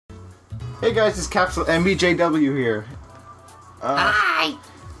Hey guys, it's CapsuleMBJW here. Hi!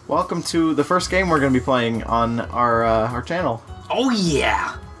 Welcome to the first game we're going to be playing on our channel. Oh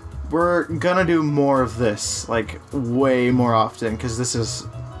yeah! We're gonna do more of this, like, way more often, because this is...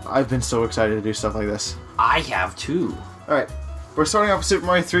 I've been so excited to do stuff like this. I have too. Alright, we're starting off with Super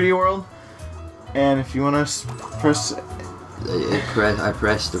Mario 3D World, and if you want to press... I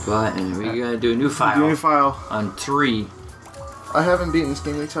pressed the button. We're gonna do a new file. Do a new file. On 3. I haven't beaten this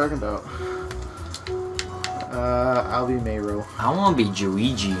game. What are you talking about? I'll be Mayro. I wanna be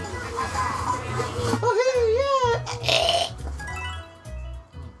Luigi. Okay, yeah!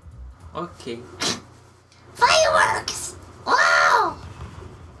 Okay. Fireworks! Wow!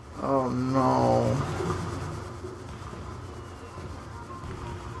 Oh no.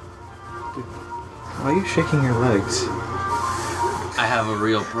 Dude, why are you shaking your legs? I have a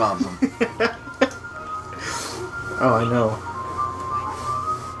real problem. Oh, I know.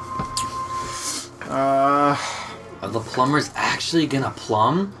 Are the plumbers actually gonna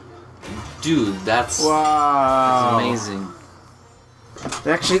plumb? Dude, that's wow. That's amazing.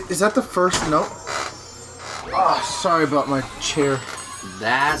 Actually, is that the first note? Oh, sorry about my chair.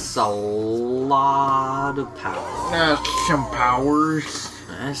 That's a lot of power. That's some powers.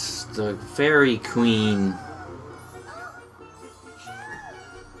 That's the Fairy Queen.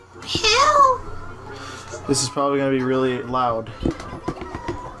 Help! This is probably gonna be really loud.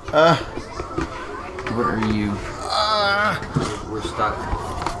 Where are you? We're stuck.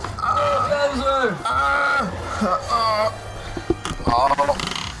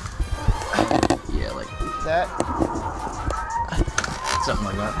 Yeah, like that. something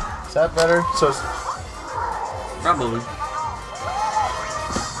like that. Is that better? So it's... Probably.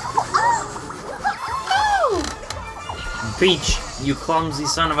 Peach, you clumsy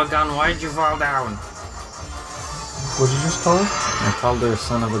son of a gun, why did you fall down? What did you just call her? I called her a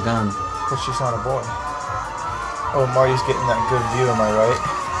son of a gun. Because she's not a boy. Oh, Marty's getting that good view, am I right?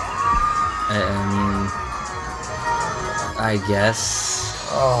 I guess.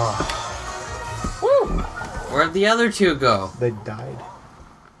 Oh. Woo! Where'd the other two go? They died.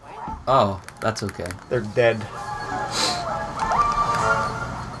 Oh, that's okay. They're dead.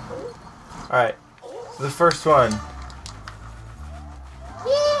 Alright. So the first one.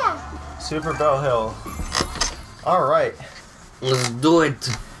 Yeah! Super Bell Hill. Alright. Let's do it.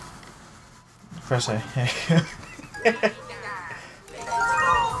 Press A.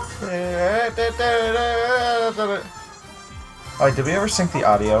 Alright, did we ever sync the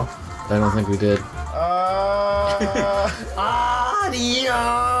audio? I don't think we did. Audio!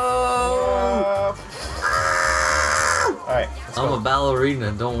 Alright, let's I'm go. a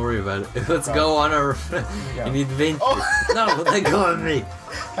ballerina, don't worry about it. Let's go on our an adventure. Oh. No, let go of me.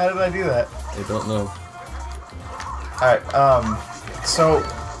 How did I do that? I don't know. Alright, so...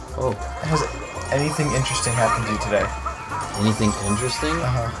 Oh. Has anything interesting happened to you today? Anything interesting?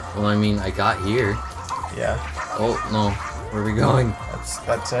 Uh-huh. Well, I mean, I got here. Yeah. Oh, no. Where are we going?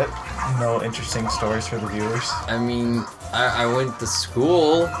 That's it? No interesting stories for the viewers? I mean, I went to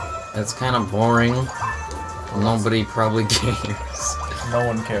school. That's kind of boring. Nobody probably cares. No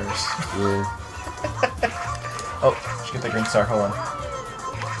one cares. Yeah. Oh, should get the green star, hold on.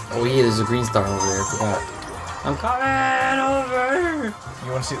 Oh yeah, there's a green star over there, I forgot. I'm coming over!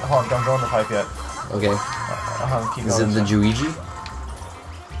 You want to see? Hold on, don't go in the pipe yet. Okay. Keep Is it going. the Luigi?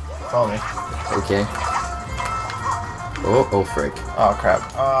 Follow me. Okay. Oh frick. Oh crap.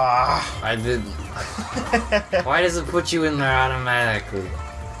 I did. Why does it put you in there automatically?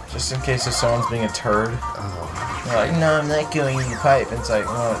 Just in case if someone's being a turd. Oh. They're like, no, I'm not going in the pipe. And it's like,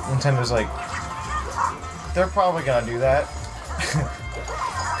 well, Nintendo's like, they're probably gonna do that.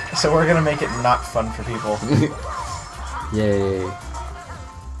 So we're gonna make it not fun for people. Yay.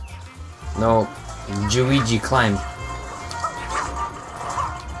 No. Luigi climb.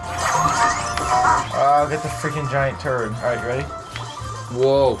 Get the freaking giant turd. Alright, you ready?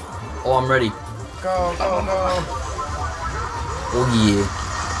 Whoa. Oh, I'm ready. Go, go, go. Oh yeah.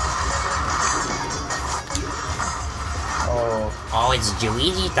 Oh, it's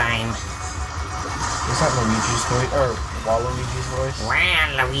Luigi time. is that Luigi's voice? Or Waluigi's voice?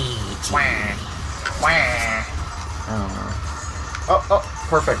 Wah, Luigi. Wah. Wah. I don't know. Oh,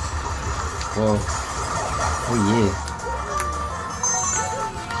 perfect. Whoa. Oh yeah.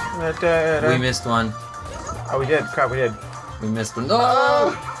 We missed one. Oh, we did. Crap, we did. We missed one.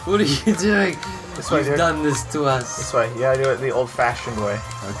 No! What are you doing? This way, You've dude. done this to us. This way. You gotta do it the old-fashioned way.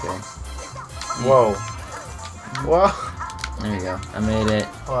 Okay. Whoa. Whoa. There you go. I made it.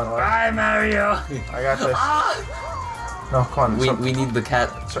 Hold on, what? Bye, Mario! I got this. No, come on. We need the cat.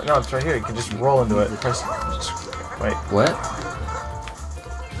 No, it's right here. You can just roll into it. Press. Wait. What?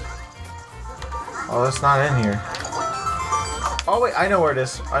 Oh, that's not in here. Oh wait, I know where it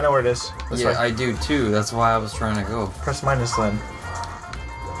is. I know where it is. This Yeah, way. I do too. That's why I was trying to go. Press minus then.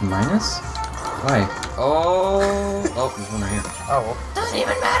 Minus? Why? Oh, there's one right here. Oh, well. Doesn't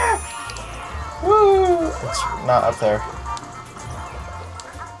even matter. Woo! It's not up there.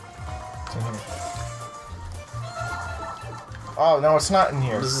 It's in here. Oh, no, it's not in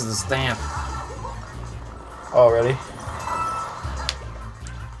here. This is the stamp. Oh, ready?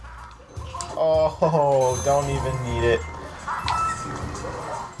 Oh, don't even need it.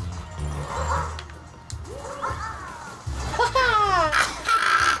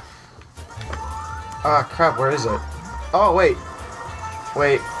 Ah, crap, where is it? Oh, wait.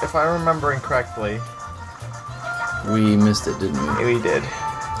 Wait, if I'm remembering correctly, We missed it, didn't we? we did.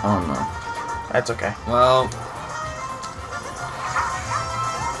 Oh no. That's okay. Well,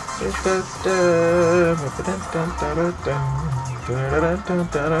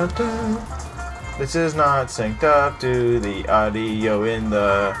 This is not synced up to the audio in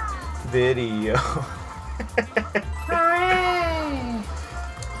the video. Hooray!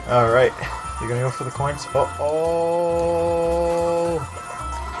 Alright, you're gonna go for the coins? Oh!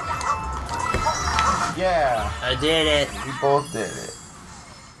 Yeah! I did it. We both did it.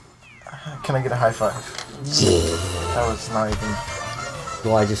 Can I get a high five? That was not even...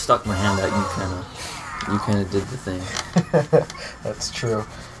 Well, I just stuck my hand out. You kind of did the thing. That's true.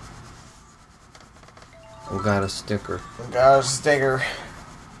 We got a sticker. We got a sticker.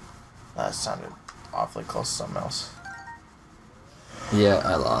 That sounded awfully close to something else. Yeah,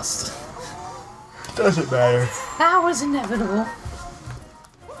 I lost. Doesn't matter. That was inevitable.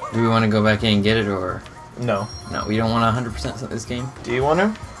 Do we want to go back in and get it, or No. no? We don't want to 100% this game. Do you want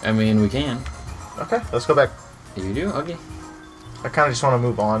to? I mean, we can. Okay, let's go back. You do? Okay. I kind of just want to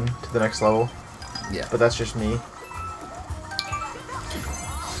move on to the next level, Yeah. but that's just me.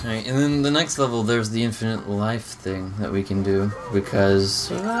 Alright, and then the next level, there's the infinite life thing that we can do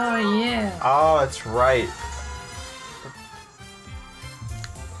because. Oh, yeah. Oh, that's right.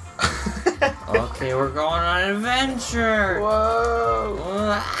 Okay, we're going on an adventure. Whoa!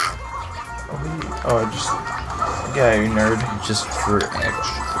 Ah. Oh, I just... Yeah, you nerd. Just for extra.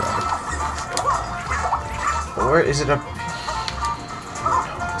 But where is it up? No,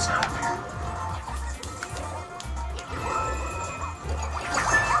 it's not up here.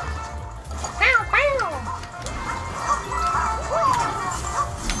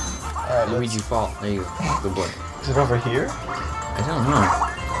 Alright, Luigi fall. There you go. Good boy. is it over here? I don't know.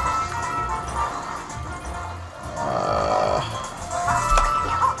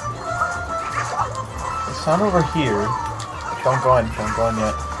 It's not over here. Don't go in. Don't go in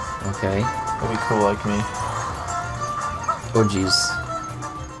yet. Okay. You'll be cool like me. Oh jeez.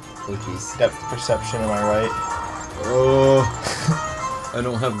 Oh jeez. Depth perception, am I right? Oh. I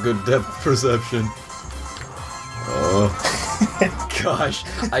don't have good depth perception. Oh. Gosh,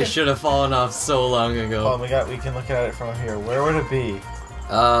 I should have fallen off so long Oh, ago. we can look at it from here. Where would it be?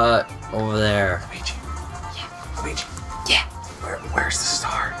 Over there. Luigi. Yeah, Luigi. Yeah. Where's the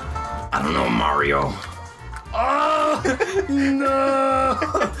star? I don't know, Mario. Oh no!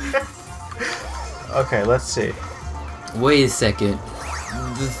 Okay, let's see. Wait a second.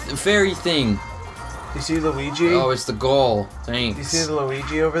 The fairy thing. You see Luigi? Oh, it's the goal. Do you Thanks. see the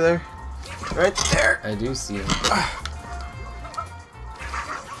Luigi over there? Right there. I do see it.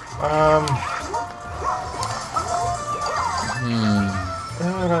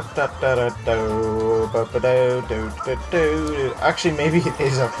 Actually, maybe it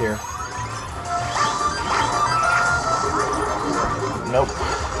is up here. Nope.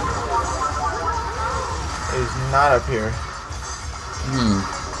 It is not up here.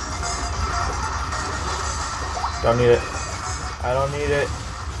 Don't need it. I don't need it.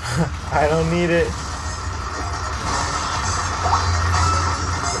 I don't need it.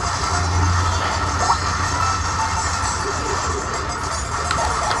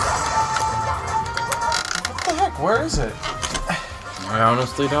 What the heck? Where is it? I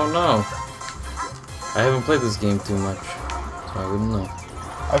honestly don't know. I haven't played this game too much, so I wouldn't know.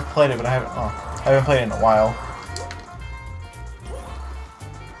 I've played it, but I haven't played it in a while.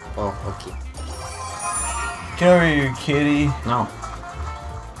 Oh, okay. Get over here, you kitty. No.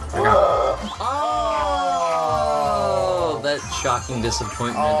 Oh, that shocking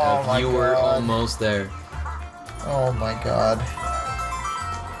disappointment Oh my of you were God. almost there. Oh my god.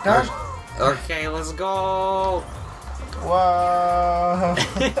 Gosh. Okay, let's go. Whoa.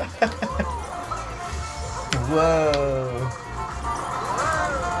 Whoa.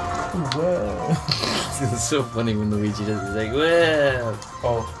 Whoa. It's so funny when Luigi does it. Like, whoa.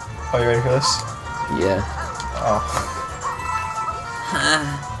 Oh, are you ready for this? Yeah. Oh.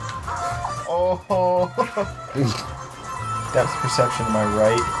 Oh. Depth perception, am I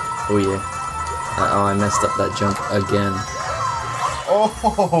right? Oh yeah. Oh, I messed up that jump again.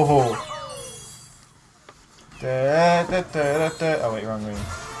 Oh. Da, da, da, da, da. Oh wait, wrong way.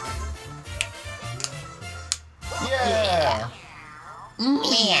 Yeah.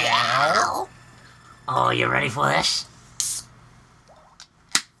 Meow. Oh, you ready for this?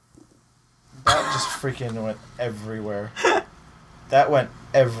 That just freaking went everywhere. That went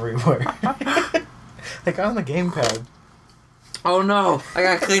everywhere. Like on the gamepad. Oh no! I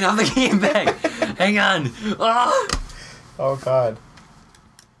gotta clean off the game bag. Hang on. Oh, Oh god.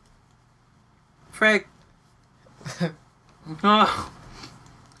 Frank. Oh.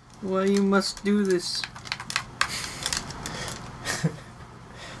 Why you must do this? I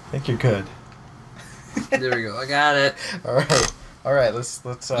think you're good. There we go. I got it. Alright. Alright, let's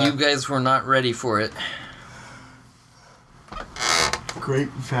You guys were not ready for it. great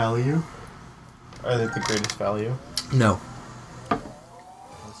value. Are they the greatest value? No.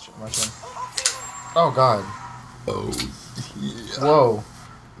 Let's check much in. Oh god. Oh. Yeah. Whoa.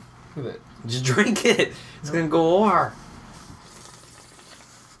 Look at it. Just drink it. It's gonna go over.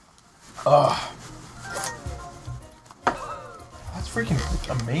 Oh. That's freaking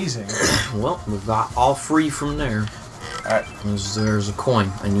amazing. Well, we got all free from there. Alright. There's a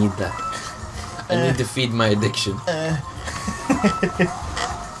coin. I need that. I need to feed my addiction.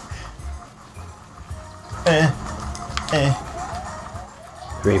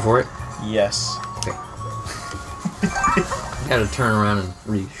 Ready for it? Yes. Okay. Gotta turn around and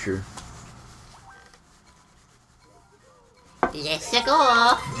read, sure. Let's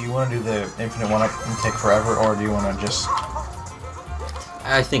go. Do you want to do the infinite one-up and take forever, or do you want to just...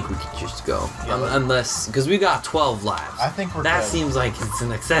 I think we could just go. Yeah, Unless, because we got 12 lives. I think we're That good. seems like it's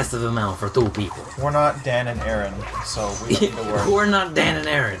an excessive amount for 2 people. We're not Dan and Aaron, so we don't need to worry. We're not Dan and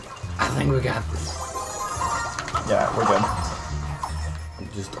Aaron. I think we got this. Yeah, we're good.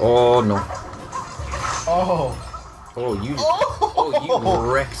 Just, oh no. Oh! Oh, you Oh! you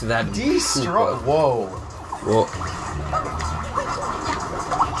wrecked that. Destroy! poop up. Whoa! Whoa.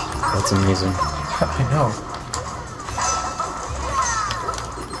 That's amazing. I know.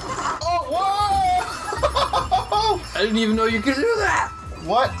 Oh, whoa! I didn't even know you could do that.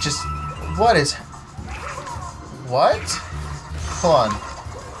 What? Just... What is... What? Hold on.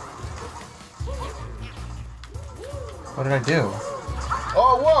 What did I do?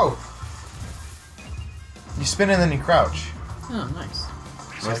 Oh, whoa! You spin and then you crouch. Oh, nice.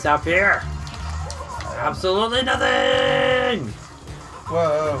 So What's up here? Absolutely nothing!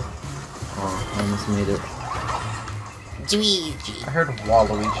 Whoa. Oh, I almost made it. Luigi. I heard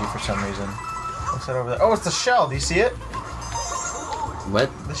Waluigi for some reason. What's that over there? Oh, it's the shell. Do you see it? What?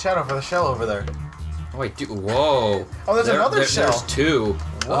 The shadow for the shell over there. Oh, wait, dude. Whoa. Oh, there's another shell. There's 2.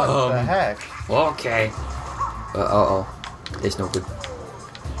 What the heck? Okay. Uh-oh. It's no good.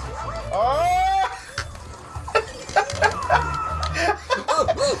 Oh!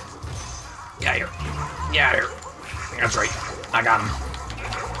 Get out here. Get out here. That's right. I got him.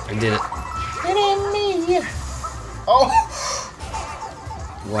 I did it. Get in me! Oh!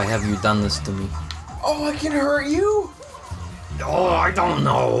 Why have you done this to me? Oh, I can hurt you? Oh, I don't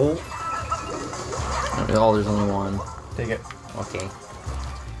know. Oh, there's only one. Take it. Okay.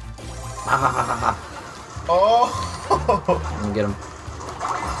 Bop, bop, bop, bop, bop. Oh! I'm gonna get him.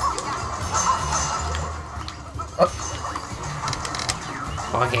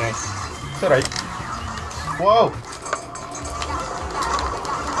 Okay. It's alright. Whoa!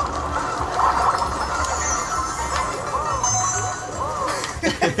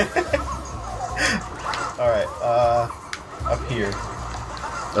 Alright, up here.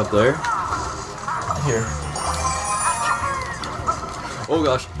 Up there? Here. Oh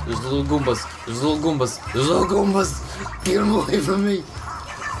gosh, there's little Goombas. There's little Goombas. There's little Goombas. Get them away from me.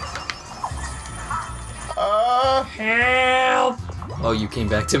 Help! Oh, you came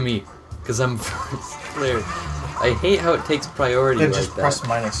back to me. Because I'm first player. I hate how it takes priority Then like just that. press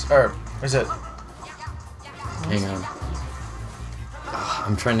minus. Or, is it? Hang on. Ugh,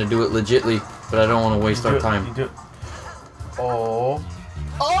 I'm trying to do it legitly, but I don't want to waste our time. You do it. Oh.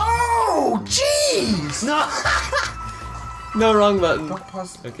 Oh! Jeez! No! No, wrong button. Don't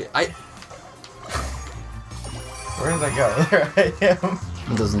pause. Okay, Where did I go? There I am.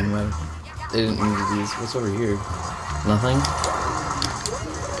 It doesn't even matter. They didn't move these. What's over here? Nothing?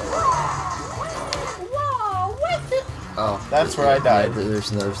 Whoa, what the? Oh. That's where I died. Yeah,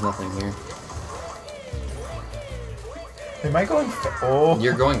 there's nothing here. Am I going oh.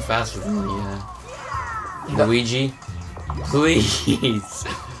 You're going faster than me, yeah. That- Luigi? Please.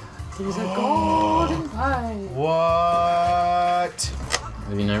 There's a golden pie. What?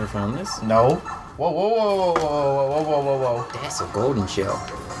 Have you never found this? No. Whoa, whoa, whoa, whoa, whoa, whoa, whoa, whoa. That's a golden shell.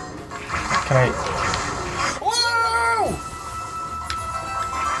 Can I... Whoa!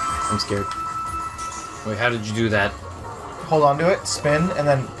 I'm scared. Wait, how did you do that? Hold on to it, spin, and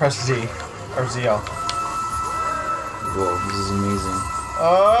then press Z. Or ZL. Whoa, this is amazing.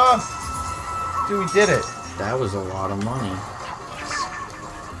 Dude, we did it. That was a lot of money.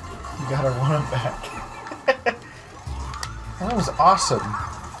 You gotta want it back. That was awesome.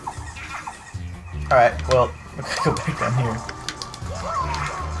 Alright, well, we gotta go back down here.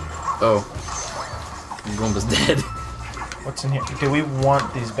 Oh. Goomba's dead. What's in here? Do we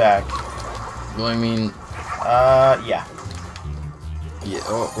want these back? Well, I mean... Yeah. Yeah,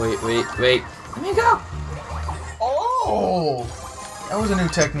 oh, wait. Let me go! Oh! That was a new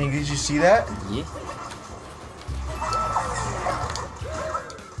technique. Did you see that? Yeah.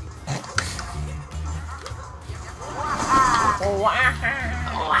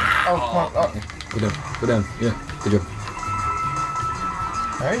 Oh, come on. Oh. Go down. Yeah, good job.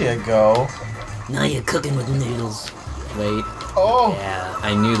 There you go. Now you're cooking with noodles. Wait. Oh! Yeah,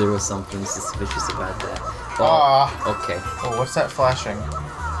 I knew there was something suspicious about that. Ah. Okay. Oh, what's that flashing?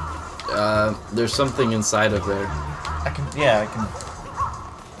 There's something inside of there. I can... Yeah, I can...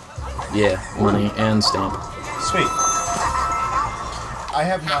 Yeah, money and stamp. Sweet. I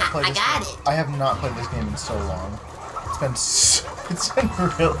have not played this got game. it. I have not played this game in so long. It's been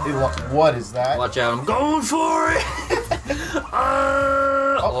really long. What is that? Watch out, I'm going for it!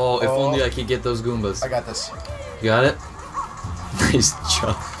 Oh, if only I could get those Goombas. I got this. You got it? Nice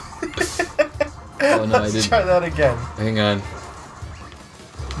job. Oh no, I Let's didn't. try that again. Hang on.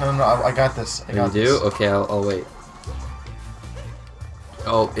 No, I got this. I You got do? this. Okay, I'll wait.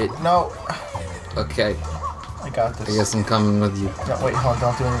 Oh, it... No. Okay. I got this. I guess I'm coming with you. No, wait, hold on.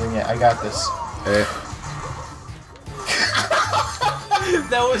 Don't do anything yet. I got this. Alright.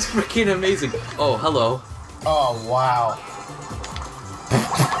 That was freaking amazing. Oh, hello. Oh, wow.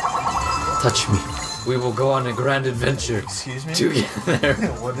 Touch me. We will go on a grand adventure Excuse me? together.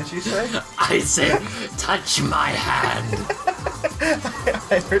 What did you say? I said, touch my hand.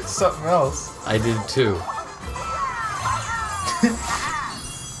 I heard something else. I did too.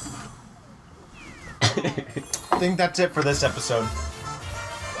 I think that's it for this episode.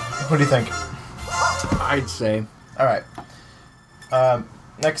 What do you think? I'd say. Alright.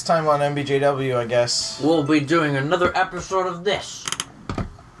 Next time on MBJW, I guess. We'll be doing another episode of this.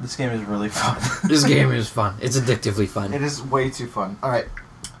 This game is really fun. This game is fun. It's addictively fun. It is way too fun. Alright.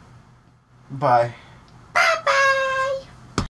 Bye.